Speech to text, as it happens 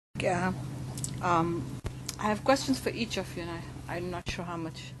Yeah. I have questions for each of you, and I'm not sure how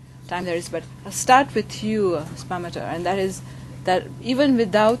much time there is, but I'll start with you, Ms. Palmater, and that is that even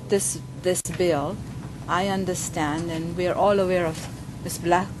without this bill, I understand, and we are all aware of Ms.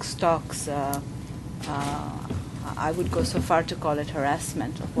 Blackstock's, I would go so far to call it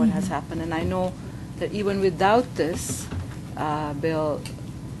harassment of what has happened, and I know that even without this bill,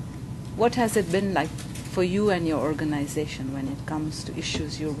 what has it been like for you and your organization when it comes to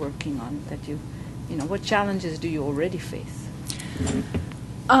issues you're working on, that you know, what challenges do you already face?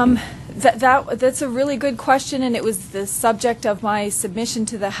 That's a really good question, and it was the subject of my submission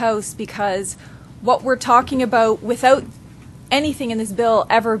to the House, because what we're talking about, without anything in this bill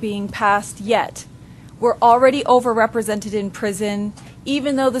ever being passed yet, we're already overrepresented in prison,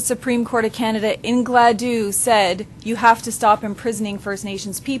 even though the Supreme Court of Canada in Gladue said you have to stop imprisoning First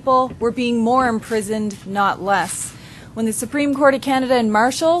Nations people. We're being more imprisoned, not less. When the Supreme Court of Canada in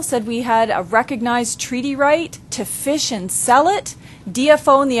Marshall said we had a recognized treaty right to fish and sell it,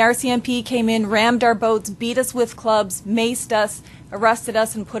 DFO and the RCMP came in, rammed our boats, beat us with clubs, maced us, arrested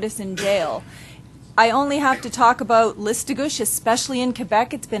us, and put us in jail. I only have to talk about Listigouche, especially in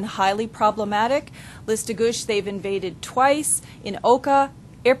Quebec. It's been highly problematic. Listigouche, they've invaded twice. In Oka,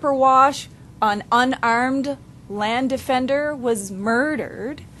 Ipperwash, an unarmed land defender was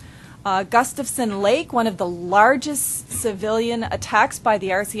murdered. Gustafson Lake, one of the largest civilian attacks by the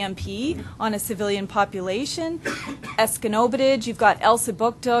RCMP on a civilian population. Esconobidage, you've got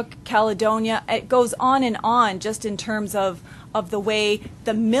Elsipogtog, Caledonia. It goes on just in terms of the way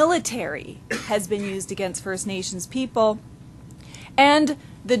the military has been used against First Nations people. And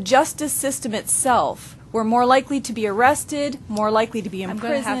the justice system itself. We're more likely to be arrested, more likely to be imprisoned.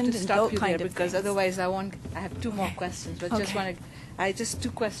 I'm going to have to stop you there because things. Otherwise I have two more questions. But Okay. just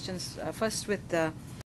two questions. First with